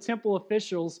one of the temple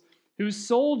officials whose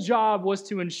sole job was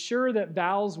to ensure that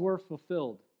vows were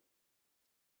fulfilled.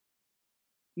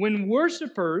 When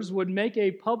worshipers would make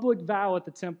a public vow at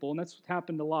the temple, and that's what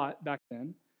happened a lot back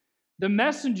then, the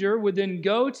messenger would then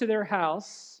go to their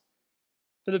house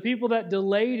for the people that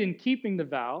delayed in keeping the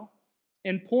vow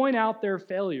and point out their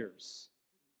failures.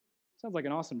 Sounds like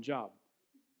an awesome job.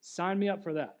 Sign me up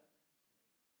for that.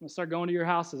 I'm going to start going to your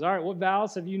houses. All right, what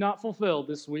vows have you not fulfilled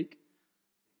this week?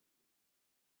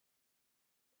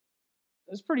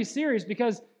 It's pretty serious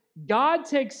because God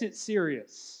takes it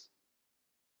serious.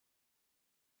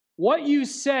 What you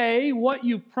say, what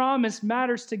you promise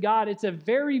matters to God. It's a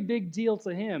very big deal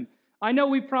to Him. I know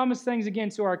we promise things again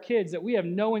to our kids that we have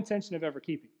no intention of ever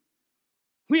keeping.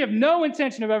 We have no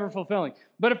intention of ever fulfilling.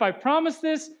 But if I promise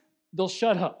this, they'll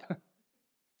shut up.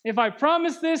 If I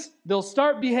promise this, they'll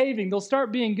start behaving. They'll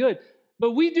start being good.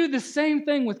 But we do the same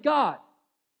thing with God.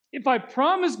 If I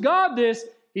promise God this,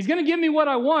 He's going to give me what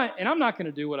I want, and I'm not going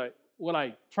to do what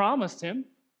I promised Him.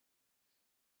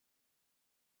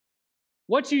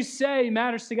 What you say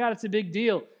matters to God. It's a big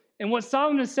deal. And what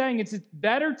Solomon is saying is it's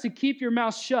better to keep your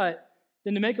mouth shut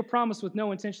than to make a promise with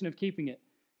no intention of keeping it.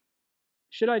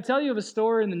 Should I tell you of a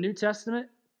story in the New Testament?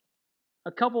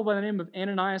 A couple by the name of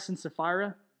Ananias and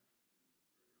Sapphira.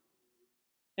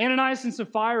 Ananias and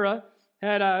Sapphira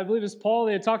had, I believe it was Paul,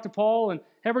 they had talked to Paul, and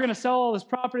hey, we're going to sell all this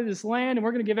property, this land, and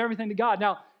we're going to give everything to God.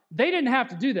 Now, they didn't have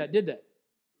to do that, did they?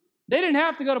 They didn't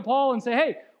have to go to Paul and say,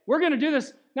 hey, we're going to do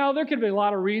this. Now, there could be a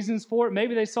lot of reasons for it.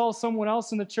 Maybe they saw someone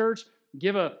else in the church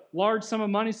give a large sum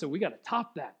of money, so we got to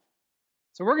top that.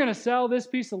 So we're going to sell this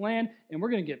piece of land, and we're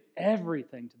going to give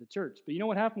everything to the church. But you know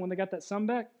what happened when they got that sum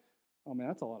back? Oh, man,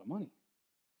 that's a lot of money.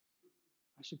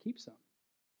 I should keep some.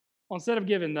 Well, instead of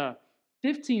giving the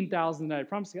 $15,000 that I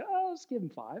promised God, I'll just give him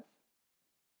 5.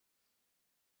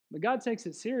 But God takes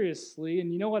it seriously,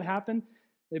 and you know what happened?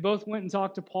 They both went and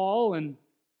talked to Paul and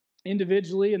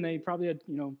individually, and they probably had,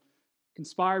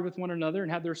 conspired with one another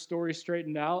and had their story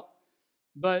straightened out.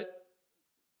 But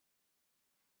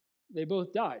they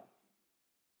both died.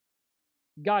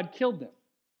 God killed them.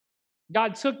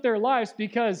 God took their lives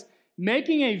because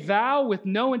making a vow with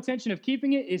no intention of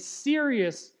keeping it is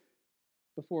serious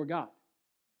before God.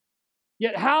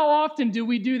 Yet how often do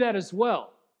we do that as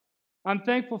well? I'm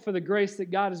thankful for the grace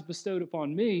that God has bestowed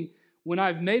upon me when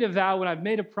I've made a vow, when I've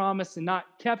made a promise and not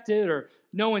kept it or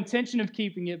no intention of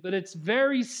keeping it, but it's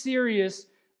very serious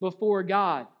before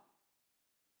God.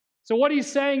 So what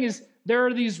he's saying is there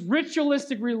are these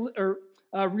ritualistic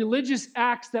religious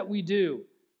acts that we do.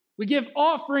 We give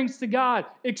offerings to God,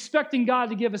 expecting God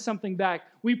to give us something back.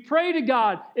 We pray to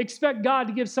God, expect God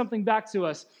to give something back to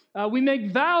us. We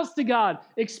make vows to God,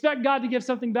 expect God to give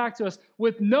something back to us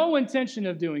with no intention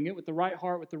of doing it, with the right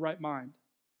heart, with the right mind.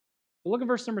 But look at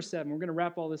verse number 7. We're going to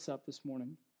wrap all this up this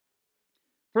morning.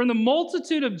 For in the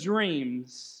multitude of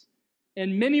dreams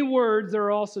and many words there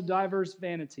are also diverse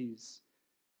vanities.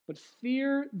 But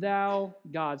fear thou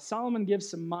God. Solomon gives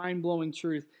some mind-blowing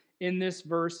truth in this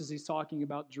verse as he's talking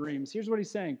about dreams. Here's what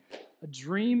he's saying. A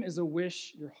dream is a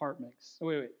wish your heart makes. Oh,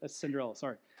 wait. That's Cinderella.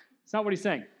 Sorry. It's not what he's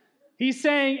saying. He's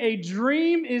saying a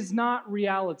dream is not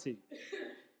reality.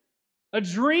 A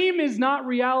dream is not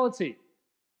reality.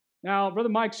 Now, Brother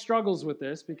Mike struggles with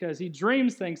this because he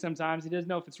dreams things sometimes. He doesn't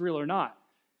know if it's real or not.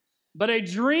 But a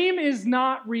dream is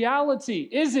not reality,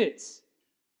 is it?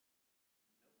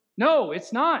 No,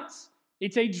 it's not.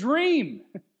 It's a dream.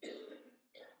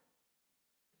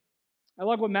 I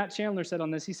like what Matt Chandler said on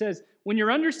this. He says, when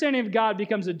your understanding of God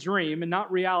becomes a dream and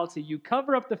not reality, you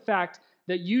cover up the fact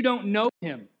that you don't know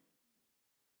Him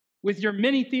with your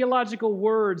many theological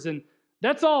words, and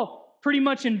that's all pretty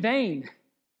much in vain.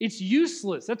 It's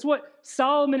useless. That's what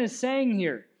Solomon is saying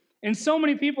here. And so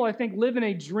many people, I think, live in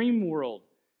a dream world.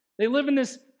 They live in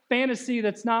this fantasy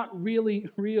that's not really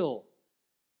real.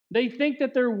 They think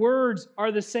that their words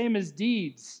are the same as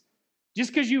deeds.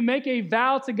 Just because you make a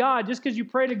vow to God, just because you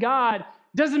pray to God,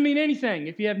 doesn't mean anything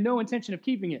if you have no intention of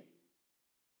keeping it.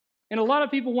 And a lot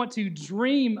of people want to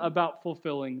dream about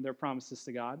fulfilling their promises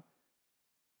to God,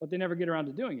 but they never get around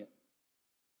to doing it.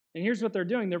 And here's what they're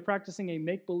doing. They're practicing a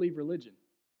make-believe religion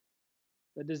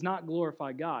that does not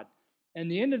glorify God.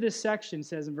 And the end of this section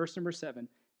says in verse number 7,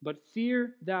 but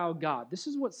fear thou God. This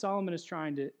is what Solomon is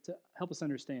trying to help us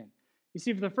understand. You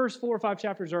see, for the first 4 or 5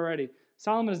 chapters already,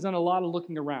 Solomon has done a lot of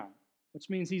looking around, which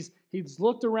means he's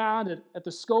looked around at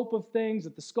the scope of things,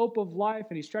 at the scope of life,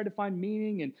 and he's tried to find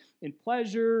meaning and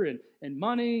pleasure and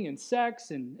money and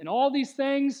sex and all these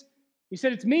things. He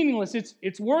said it's meaningless,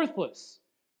 it's worthless.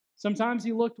 Sometimes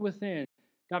he looked within,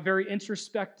 got very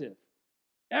introspective.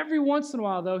 Every once in a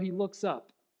while, though, he looks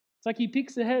up. It's like he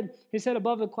peeks his head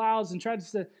above the clouds and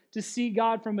tries to see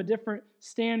God from a different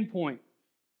standpoint.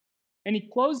 And he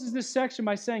closes this section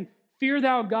by saying, "Fear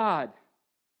thou God."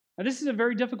 Now, this is a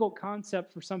very difficult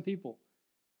concept for some people.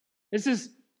 This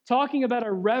is talking about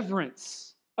a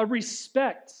reverence, a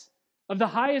respect of the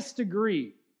highest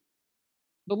degree.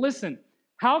 But listen,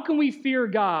 how can we fear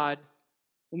God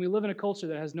when we live in a culture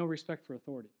that has no respect for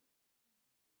authority?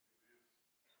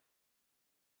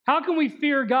 How can we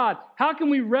fear God? How can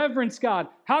we reverence God?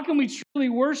 How can we truly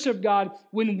worship God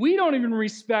when we don't even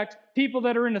respect people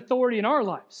that are in authority in our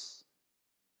lives?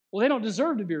 Well, they don't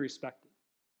deserve to be respected.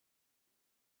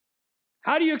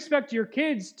 How do you expect your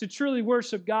kids to truly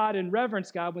worship God and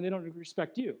reverence God when they don't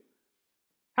respect you?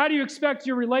 How do you expect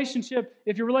your relationship,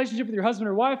 if your relationship with your husband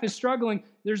or wife is struggling,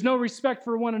 there's no respect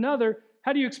for one another,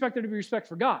 how do you expect there to be respect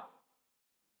for God?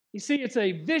 You see, it's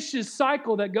a vicious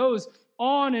cycle that goes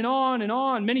on and on and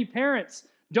on. Many parents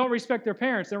don't respect their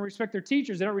parents. They don't respect their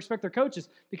teachers. They don't respect their coaches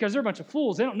because they're a bunch of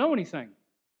fools. They don't know anything.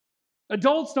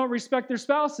 Adults don't respect their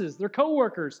spouses, their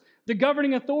coworkers, the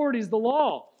governing authorities, the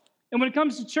law. And when it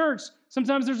comes to church,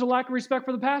 sometimes there's a lack of respect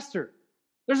for the pastor.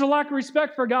 There's a lack of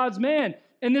respect for God's man.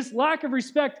 And this lack of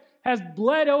respect has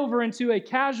bled over into a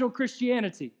casual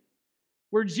Christianity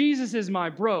where Jesus is my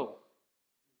bro.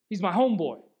 He's my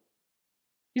homeboy.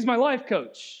 He's my life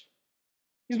coach.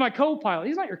 He's my co-pilot.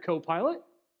 He's not your co-pilot.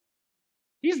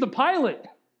 He's the pilot.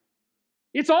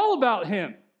 It's all about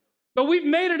him. But we've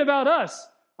made it about us.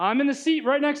 I'm in the seat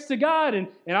right next to God, and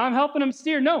I'm helping him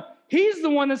steer. No, he's the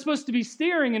one that's supposed to be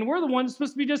steering, and we're the ones that's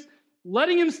supposed to be just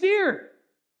letting him steer.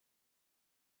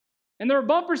 And there are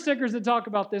bumper stickers that talk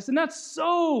about this, and that's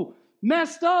so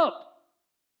messed up.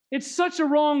 It's such a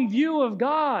wrong view of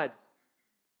God.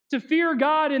 To fear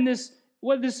God in this,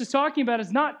 what this is talking about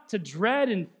is not to dread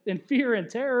and fear and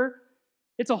terror.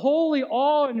 It's a holy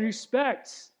awe and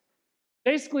respect.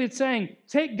 Basically, it's saying,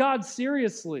 take God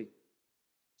seriously.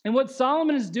 And what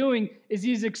Solomon is doing is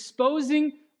he's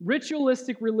exposing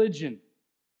ritualistic religion.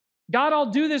 God, I'll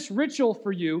do this ritual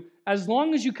for you as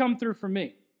long as you come through for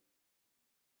me.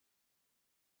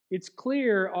 It's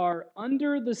clear our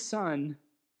under-the-sun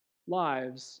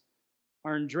lives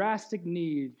are in drastic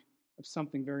need of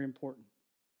something very important.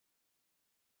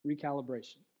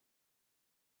 Recalibration.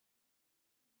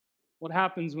 What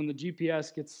happens when the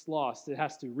GPS gets lost? It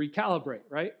has to recalibrate,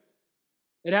 right?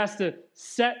 It has to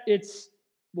set its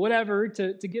whatever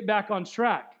to get back on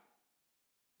track.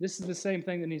 This is the same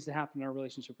thing that needs to happen in our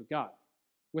relationship with God,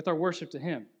 with our worship to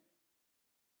Him.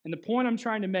 And the point I'm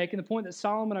trying to make, and the point that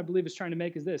Solomon, I believe, is trying to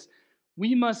make is this: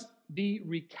 we must be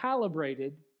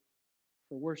recalibrated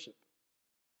for worship.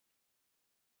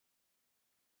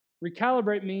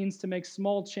 Recalibrate means to make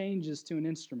small changes to an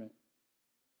instrument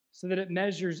so that it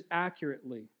measures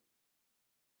accurately.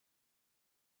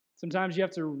 Sometimes you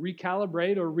have to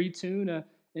recalibrate or retune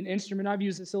an instrument. I've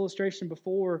used this illustration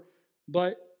before,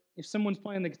 but if someone's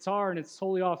playing the guitar and it's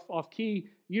totally off key,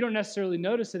 you don't necessarily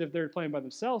notice it if they're playing by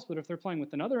themselves, but if they're playing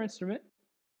with another instrument,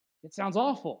 it sounds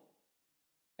awful.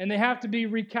 And they have to be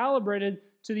recalibrated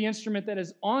to the instrument that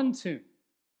is on tune.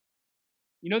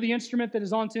 You know, the instrument that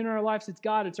is on tune in our lives, it's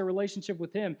God. It's our relationship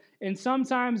with Him. And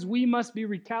sometimes we must be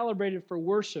recalibrated for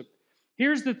worship.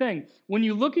 Here's the thing. When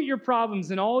you look at your problems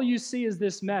and all you see is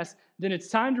this mess, then it's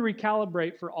time to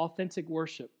recalibrate for authentic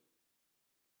worship.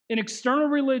 In external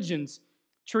religions,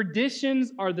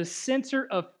 traditions are the center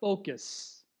of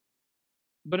focus.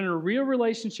 But in a real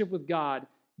relationship with God,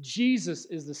 Jesus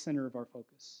is the center of our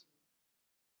focus.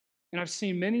 And I've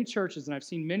seen many churches and I've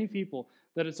seen many people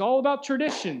that it's all about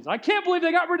traditions. I can't believe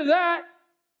they got rid of that.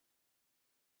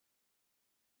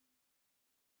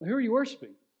 Well, who are you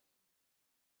worshiping?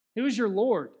 Who is your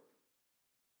Lord?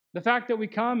 The fact that we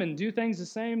come and do things the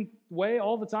same way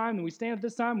all the time, and we stand at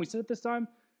this time, we sit at this time,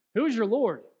 who is your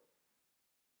Lord?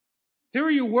 Who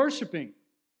are you worshiping?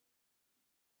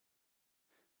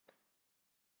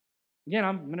 Again,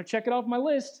 I'm going to check it off my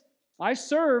list. I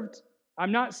served.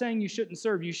 I'm not saying you shouldn't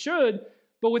serve. You should,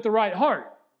 but with the right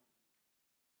heart.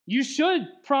 You should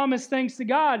promise things to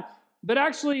God, but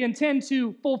actually intend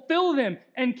to fulfill them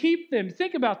and keep them.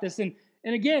 Think about this. And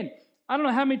again, I don't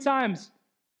know how many times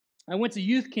I went to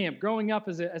youth camp growing up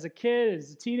as a kid,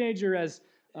 as a teenager, as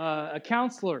a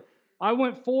counselor. I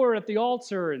went forward at the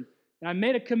altar and I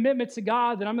made a commitment to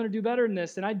God that I'm going to do better than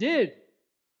this, and I did.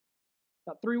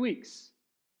 About 3 weeks.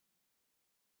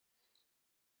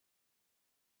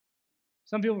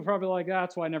 Some people are probably like,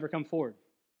 that's why I never come forward.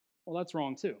 Well, that's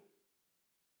wrong too.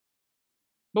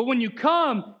 But when you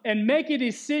come and make a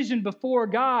decision before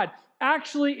God,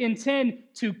 actually intend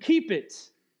to keep it.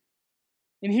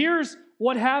 And here's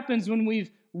what happens when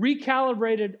we've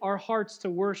recalibrated our hearts to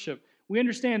worship, we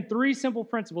understand three simple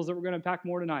principles that we're going to unpack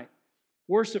more tonight.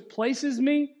 Worship places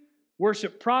me,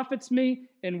 worship profits me,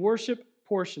 and worship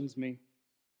portions me.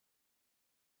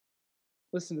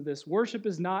 Listen to this. Worship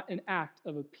is not an act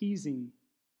of appeasing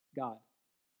God.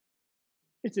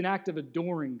 It's an act of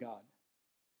adoring God.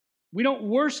 We don't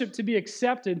worship to be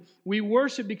accepted. We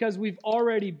worship because we've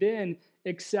already been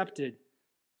accepted.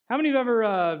 How many of you have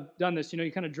ever done this?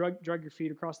 You kind of drug your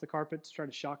feet across the carpet to try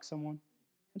to shock someone?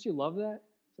 Don't you love that?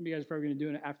 Some of you guys are probably going to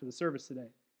do it after the service today.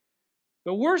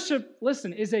 But worship,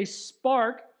 listen, is a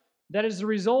spark that is the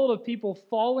result of people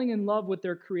falling in love with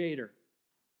their Creator.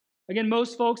 Again,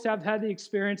 most folks have had the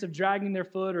experience of dragging their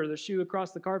foot or their shoe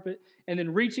across the carpet and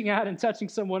then reaching out and touching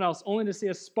someone else, only to see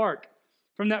a spark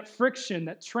from that friction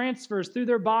that transfers through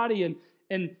their body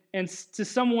and to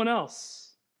someone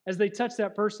else as they touch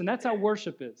that person. That's how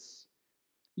worship is.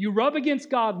 You rub against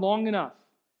God long enough,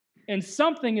 and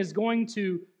something is going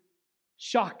to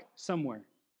shock somewhere.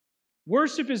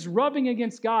 Worship is rubbing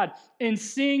against God and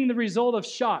seeing the result of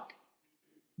shock.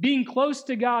 Being close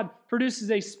to God produces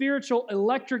a spiritual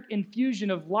electric infusion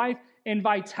of life and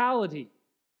vitality.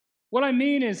 What I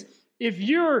mean is, if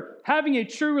you're having a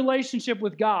true relationship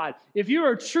with God, if you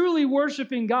are truly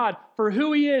worshiping God for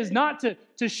who He is, not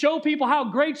to show people how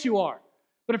great you are,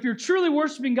 but if you're truly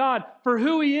worshiping God for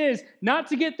who He is, not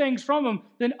to get things from Him,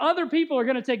 then other people are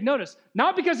going to take notice.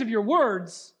 Not because of your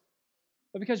words,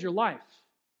 but because of your life.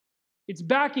 It's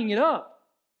backing it up.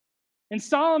 And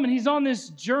Solomon, he's on this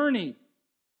journey.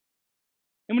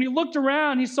 And when he looked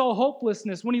around, he saw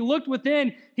hopelessness. When he looked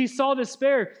within, he saw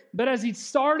despair. But as he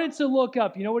started to look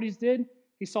up, you know what he did?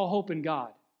 He saw hope in God.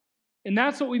 And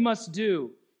that's what we must do,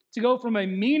 to go from a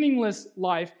meaningless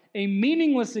life, a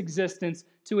meaningless existence,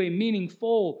 to a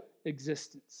meaningful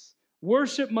existence.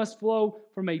 Worship must flow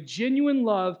from a genuine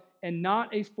love and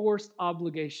not a forced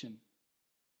obligation.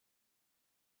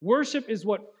 Worship is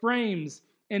what frames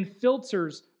and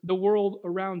filters the world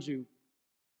around you.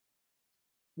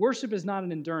 Worship is not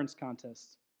an endurance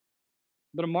contest,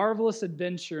 but a marvelous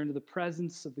adventure into the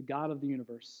presence of the God of the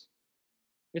universe.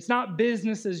 It's not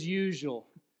business as usual,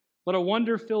 but a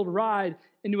wonder-filled ride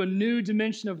into a new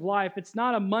dimension of life. It's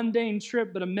not a mundane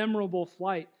trip, but a memorable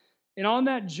flight. And on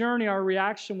that journey, our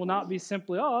reaction will not be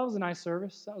simply, oh, that was a nice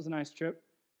service, that was a nice trip,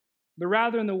 but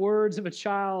rather in the words of a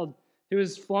child who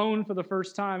has flown for the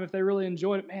first time, if they really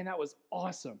enjoyed it, man, that was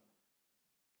awesome.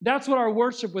 That's what our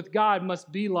worship with God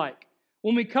must be like.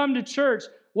 When we come to church,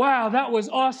 wow, that was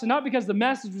awesome. Not because the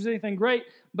message was anything great,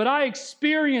 but I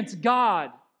experienced God.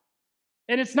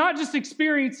 And it's not just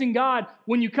experiencing God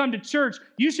when you come to church.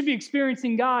 You should be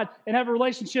experiencing God and have a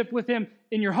relationship with Him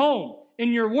in your home,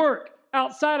 in your work,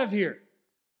 outside of here.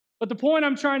 But the point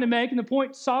I'm trying to make, and the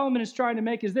point Solomon is trying to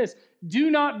make, is this: do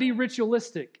not be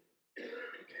ritualistic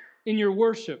in your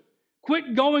worship.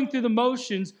 Quit going through the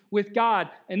motions with God.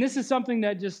 And this is something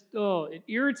that just, it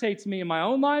irritates me in my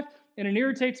own life, and it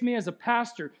irritates me as a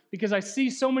pastor, because I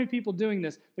see so many people doing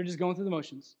this. They're just going through the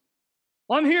motions.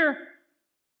 Well, I'm here.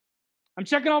 I'm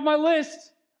checking off my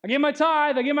list. I gave my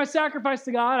tithe. I gave my sacrifice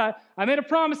to God. I made a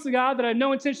promise to God that I had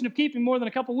no intention of keeping more than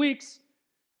a couple weeks.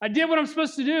 I did what I'm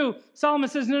supposed to do. Solomon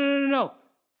says, no.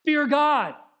 Fear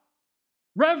God.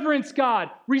 Reverence God.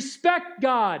 Respect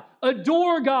God.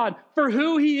 Adore God for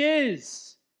who He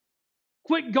is.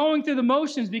 Quit going through the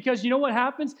motions, because you know what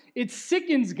happens? It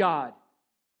sickens God.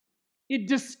 It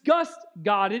disgusts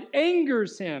God. It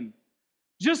angers Him.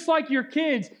 Just like your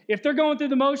kids, if they're going through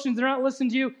the motions, they're not listening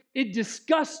to you, it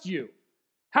disgusts you.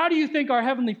 How do you think our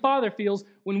Heavenly Father feels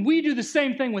when we do the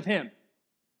same thing with Him?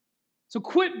 So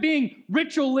quit being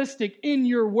ritualistic in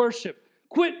your worship.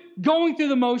 Quit going through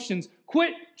the motions.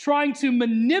 Quit trying to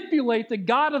manipulate the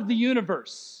God of the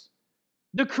universe,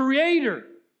 the Creator,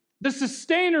 the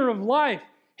sustainer of life.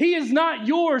 He is not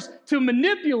yours to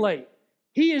manipulate.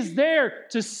 He is there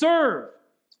to serve,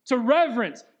 to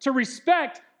reverence, to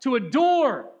respect, to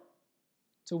adore,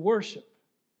 to worship.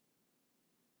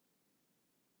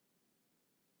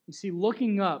 You see,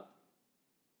 looking up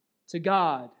to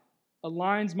God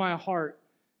aligns my heart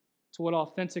to what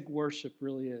authentic worship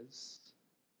really is.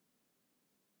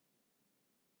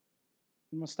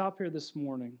 I'm going to stop here this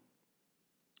morning.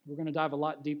 We're going to dive a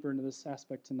lot deeper into this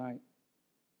aspect tonight.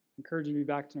 I encourage you to be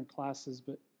back to our classes,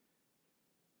 but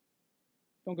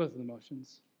don't go through the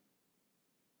motions.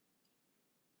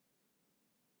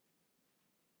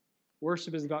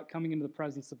 Worship is about coming into the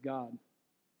presence of God.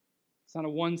 It's not a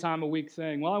one-time-a-week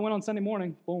thing. Well, I went on Sunday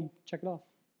morning. Boom, check it off.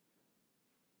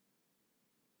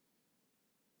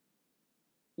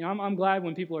 You know, I'm glad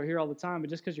when people are here all the time, but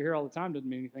just because you're here all the time doesn't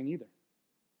mean anything either.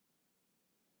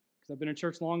 Because I've been in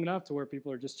church long enough to where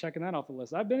people are just checking that off the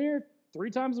list. I've been here 3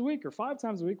 times a week or 5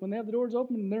 times a week when they have the doors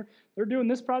open and they're doing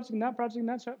this project and that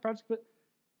project, but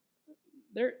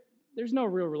there's no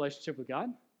real relationship with God.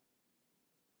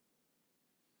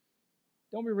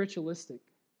 Don't be ritualistic.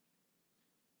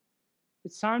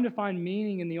 It's time to find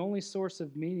meaning in the only source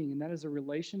of meaning, and that is a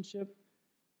relationship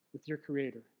with your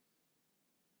Creator.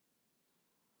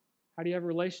 How do you have a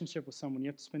relationship with someone? You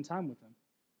have to spend time with them.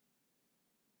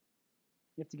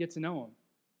 You have to get to know them.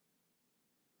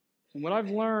 And what I've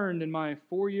learned in my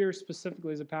 4 years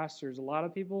specifically as a pastor is a lot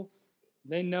of people,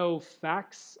 they know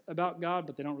facts about God,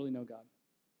 but they don't really know God.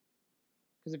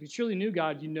 Because if you truly knew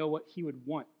God, you know what He would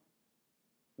want,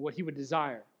 what He would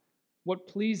desire, what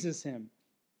pleases Him.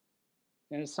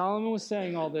 And as Solomon was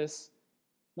saying all this,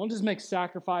 don't just make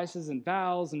sacrifices and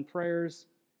vows and prayers.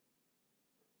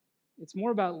 It's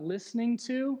more about listening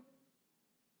to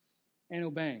and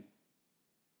obeying.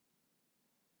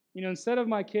 You know, instead of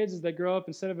my kids as they grow up,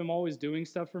 instead of them always doing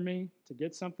stuff for me to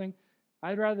get something,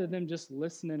 I'd rather them just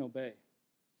listen and obey.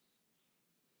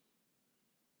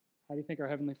 How do you think our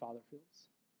Heavenly Father feels?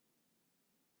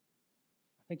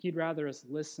 I think He'd rather us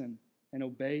listen and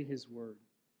obey His word.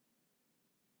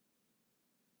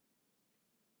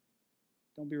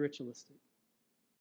 Don't be ritualistic.